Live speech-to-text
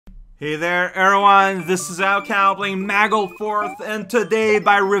Hey there everyone, this is Zygl playing MaGL4, and today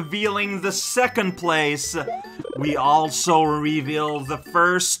by revealing the second place, we also reveal the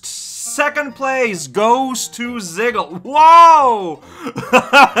first. Second place goes to Zygl. Whoa!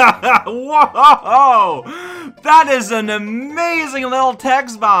 Whoa! That is an amazing little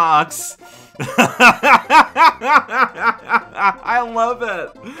text box. I love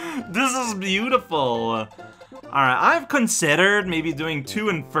it. This is beautiful. Alright, I've considered maybe doing 2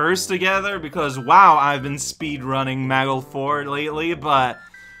 and 1st together because, wow, I've been speedrunning MaGL4 lately, but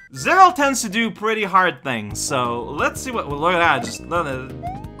Zygl tends to do pretty hard things, so let's see what, look at that, just look at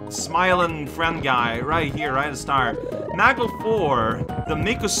the smiling friend guy right here, right at the start. MaGL4, the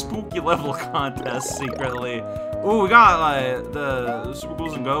Make a Spooky level contest secretly. Ooh, we got, like, the Super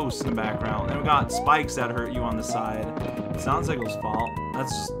Ghouls and Ghosts in the background, and we got spikes that hurt you on the side. It's not Zygl's fault.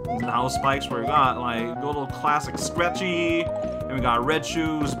 That's just how spikes were. We got, like, good little classic Stretchy, and we got Red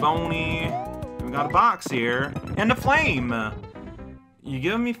Shoes, Bony, and we got a box here, and a flame! You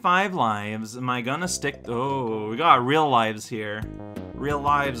give me 5 lives, am I gonna stick— oh, we got real lives here. Real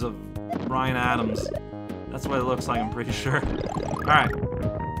lives of Brian Adams. That's what it looks like, I'm pretty sure. Alright.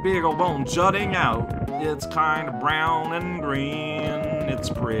 Big ol' bone jutting out. It's kind of brown and green. It's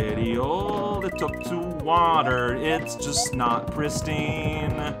pretty old. It took to water. It's just not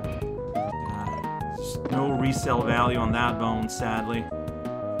pristine. There's no resale value on that bone, sadly.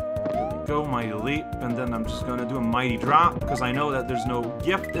 Here we go, mighty leap, and then I'm just gonna do a mighty drop because I know that there's no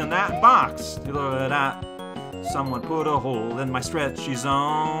gift in that box. Look at that. Someone put a hole in my stretchy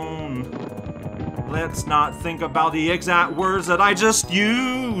zone. Let's not think about the exact words that I just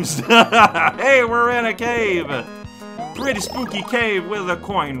used. Hey, we're in a cave. Pretty spooky cave with a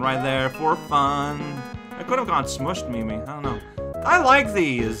coin right there for fun. I could have gone smushed Mimi. I don't know. I like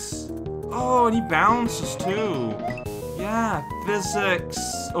these. Oh, and he bounces too. Yeah, physics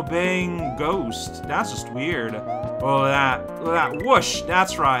obeying ghost. That's just weird. Oh, look at that. Whoosh.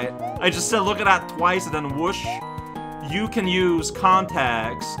 That's right. I just said look at that twice and then whoosh. You can use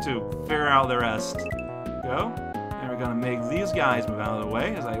contacts to figure out the rest. Go. And we're gonna make these guys move out of the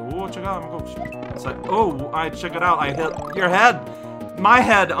way. It's like, whoa, check out, I'm a ghost. It's like, oh, I check it out. I hit your head. My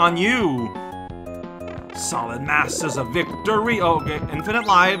head on you. Solid masses of victory. Oh, okay, infinite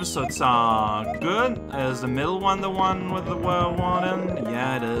lives, so it's good. Is the middle one the one with the one in?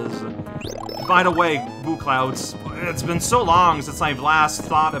 Yeah, it is. By the way, Boo Clouds, it's been so long since I've last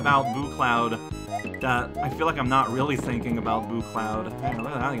thought about Boo Cloud that I feel like I'm not really thinking about Boo Cloud. Hey,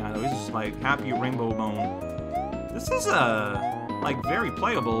 look at that guy though, he's just like happy rainbow bone. This is like very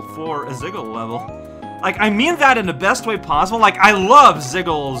playable for a Zygl level. Like, I mean that in the best way possible. Like, I love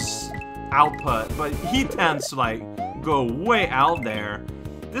Zygl's output, but he tends to like go way out there.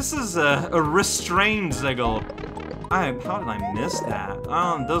 This is a restrained Zygl. How did I miss that?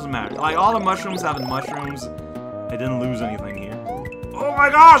 It doesn't matter. Like, all the mushrooms having mushrooms, I didn't lose anything here. Oh my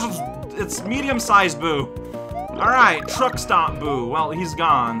gosh, it's medium-sized Boo. Alright, truck stop Boo. Well, he's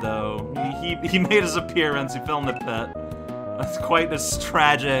gone, though. He made his appearance, he fell in the pit. That's quite this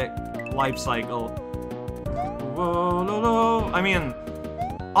tragic life cycle. Whoa, I mean,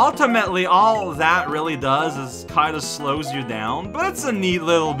 ultimately, all that really does is kind of slows you down, but it's a neat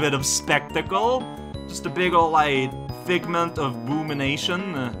little bit of spectacle. Just a big ol' like figment of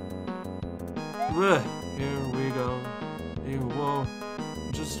boomination. Here we go. Whoa.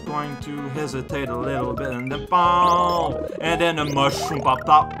 Just going to hesitate a little bit and then fall. And then a mushroom popped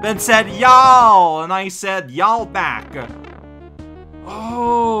up and said y'all, and I said y'all back.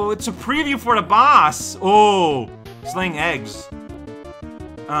 Oh, it's a preview for the boss. Oh, he's laying eggs.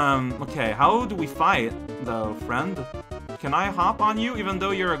 Okay, how do we fight though, friend? Can I hop on you even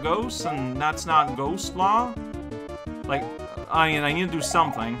though you're a ghost and that's not ghost law? Like, I mean, I need to do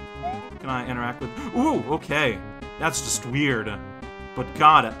something. Can I interact with— ooh, okay. That's just weird. But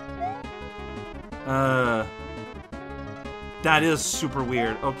got it. That is super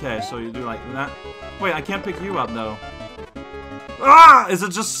weird. Okay, so you do like that. Wait, I can't pick you up though. Ah! Is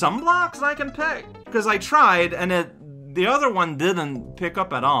it just some blocks I can pick? Because I tried and the other one didn't pick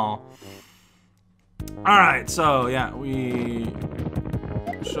up at all. Alright, so yeah, we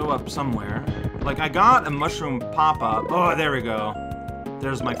show up somewhere. Like, I got a mushroom pop-up. Oh, there we go.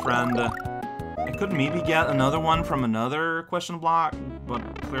 There's my friend. I could maybe get another one from another question block, but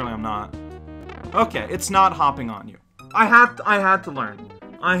clearly I'm not. Okay, it's not hopping on you. I had to learn.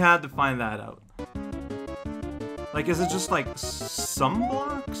 I had to find that out. Like, is it just like some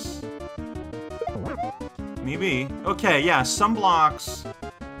blocks? Maybe. Okay, yeah, some blocks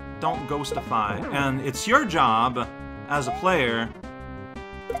don't ghostify, and it's your job as a player,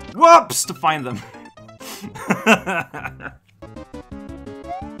 whoops, to find them.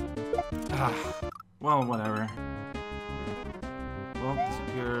 Well, whatever. Well,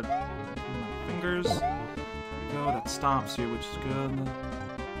 disappeared. My fingers. Go, that stops you, which is good.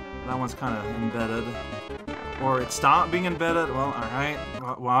 That one's kind of embedded. Or it stopped being embedded. Well, alright.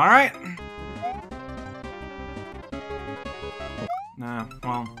 Well, alright. Nah,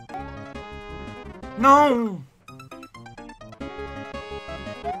 well. No!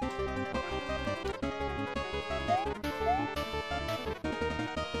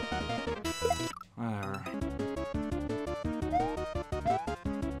 Whatever.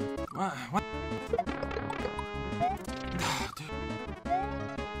 What?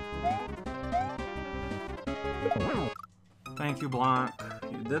 Thank you, Block.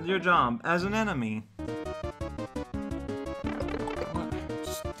 You did your job as an enemy.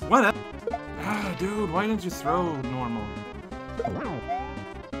 What? Ah, dude, why didn't you throw normal?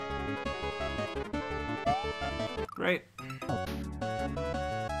 Great.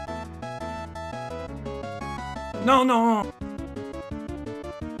 No, no!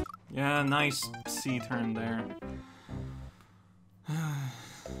 Yeah, nice C turn there.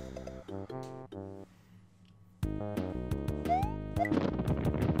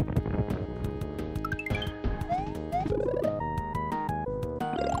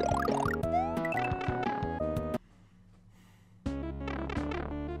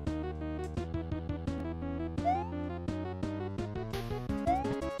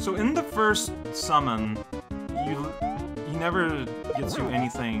 So in the first summon, he never gets you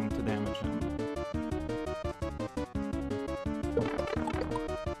anything to damage him.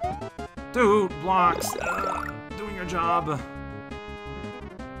 Dude, blocks! Doing your job.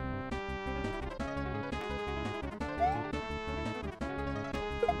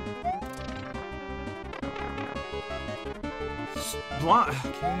 Block.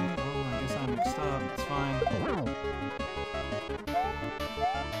 Okay, well, I guess I'm mixed up. It's fine.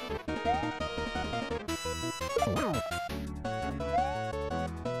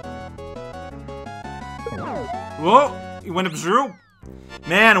 Whoa! You went up through.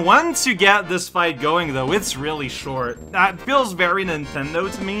 Man, once you get this fight going, though, it's really short. That feels very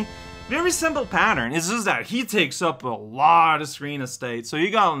Nintendo to me. Very simple pattern. It's just that he takes up a lot of screen estate, so you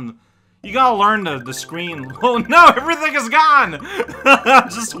gotta learn the screen. Oh no, everything is gone!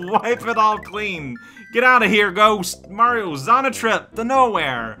 Just wipe it all clean. Get out of here, Ghost. Mario's on a trip to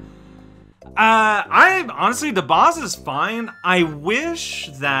nowhere. Honestly, the boss is fine. I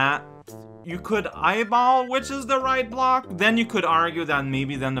wish that you could eyeball which is the right block. Then you could argue that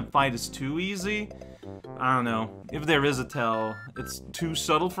maybe then the fight is too easy. I don't know. If there is a tell, it's too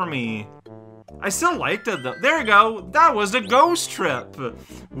subtle for me. I still liked it though. There you go. That was the ghost trip.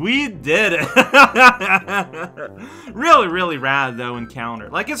 We did it. Really, really rad though encounter.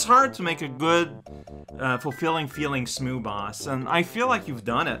 Like, it's hard to make a good, fulfilling feeling smooth boss, and I feel like you've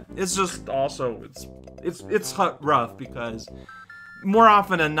done it. It's just also it's rough because more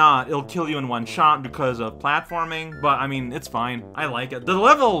often than not it'll kill you in one shot because of platforming. But I mean, it's fine. I like it. The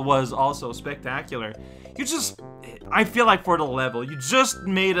level was also spectacular. I feel like for the level, you just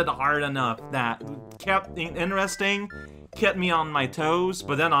made it hard enough that kept interesting, kept me on my toes,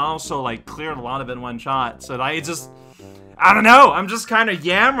 but then I also like cleared a lot of it in one shot. So I don't know, I'm just kind of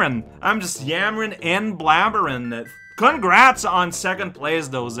yammering. I'm just yammering and blabbering. Congrats on second place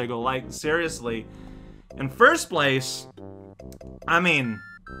though, Zygl, like seriously. In first place, I mean,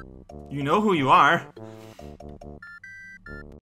 you know who you are.